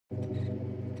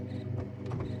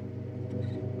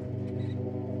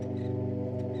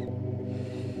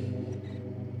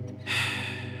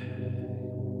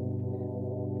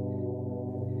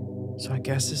So I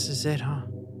guess this is it, huh?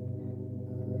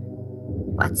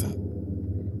 What's it?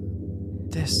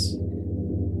 This.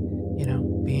 You know,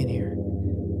 being here.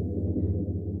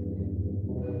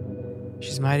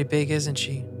 She's mighty big, isn't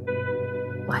she?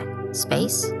 What,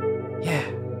 space? Yeah.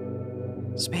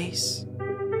 Space.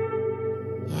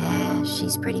 Yeah,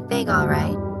 she's pretty big, all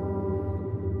right.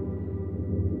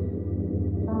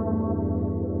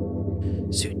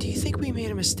 Sue, do you think we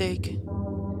made a mistake?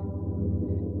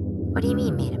 What do you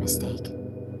mean, made a mistake?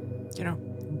 You know,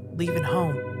 leaving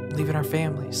home, leaving our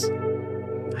families.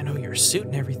 I know you're a suit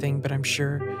and everything, but I'm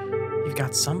sure you've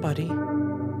got somebody.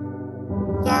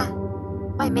 Yeah,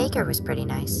 my maker was pretty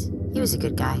nice. He was a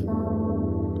good guy.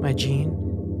 My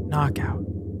Gene, knockout,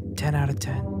 10 out of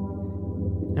 10.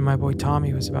 And my boy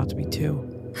Tommy was about to be 2.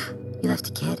 You left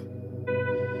a kid?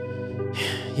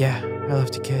 Yeah, I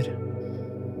left a kid.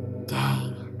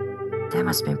 Dang, that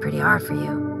must have been pretty hard for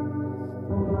you.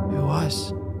 It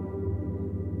was.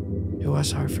 It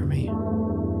was hard for me.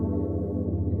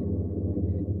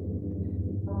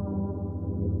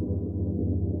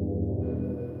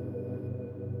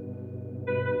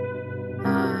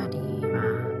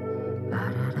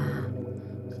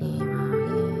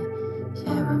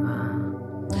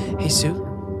 Hey,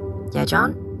 Sue? Yeah,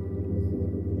 John?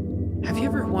 Have you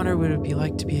ever wondered what it would be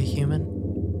like to be a human?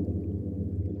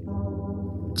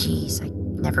 Jeez, I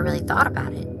never really thought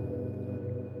about it.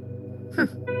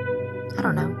 I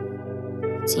don't know.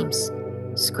 It seems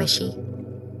squishy.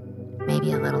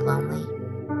 Maybe a little lonely.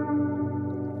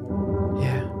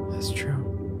 Yeah, that's true.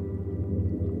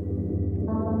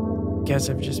 Guess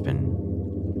I've just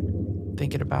been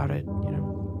thinking about it, you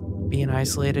know, being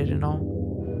isolated and all.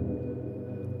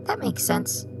 That makes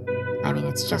sense. I mean,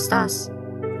 it's just us.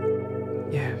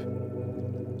 Yeah,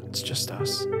 it's just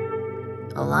us.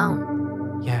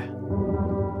 Alone. Yeah.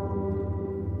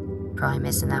 Probably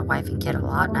missing that wife and kid a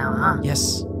lot now, huh?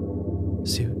 Yes,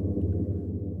 Sue.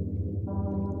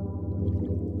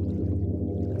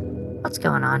 What's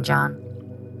going on, John?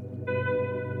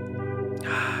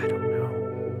 I don't know.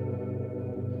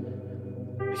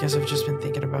 I guess I've just been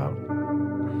thinking about...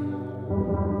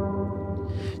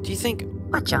 Do you think...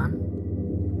 What, John?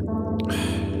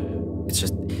 It's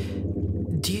just...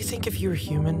 Do you think if you were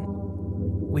human,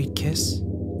 we'd kiss?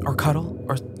 Or cuddle?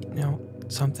 Or, you know,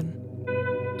 something?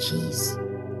 Jeez.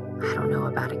 I don't know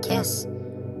about a kiss,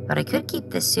 but I could keep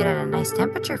this suit at a nice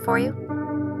temperature for you.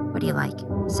 What do you like?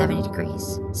 70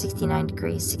 degrees? 69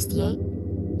 degrees? 68?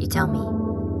 You tell me.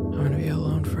 I'm gonna be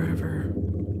alone forever.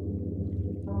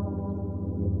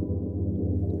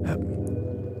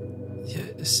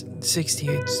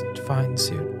 68's fine,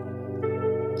 Sue.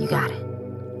 You got it.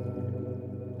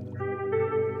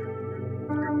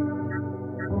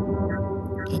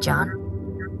 Hey, John.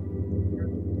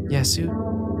 Yeah, Sue?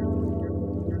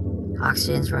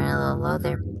 Oxygen's running a little low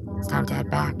there. It's time to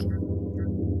head back.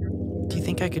 Do you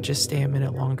think I could just stay a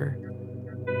minute longer?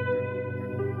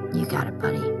 You got it,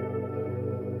 buddy.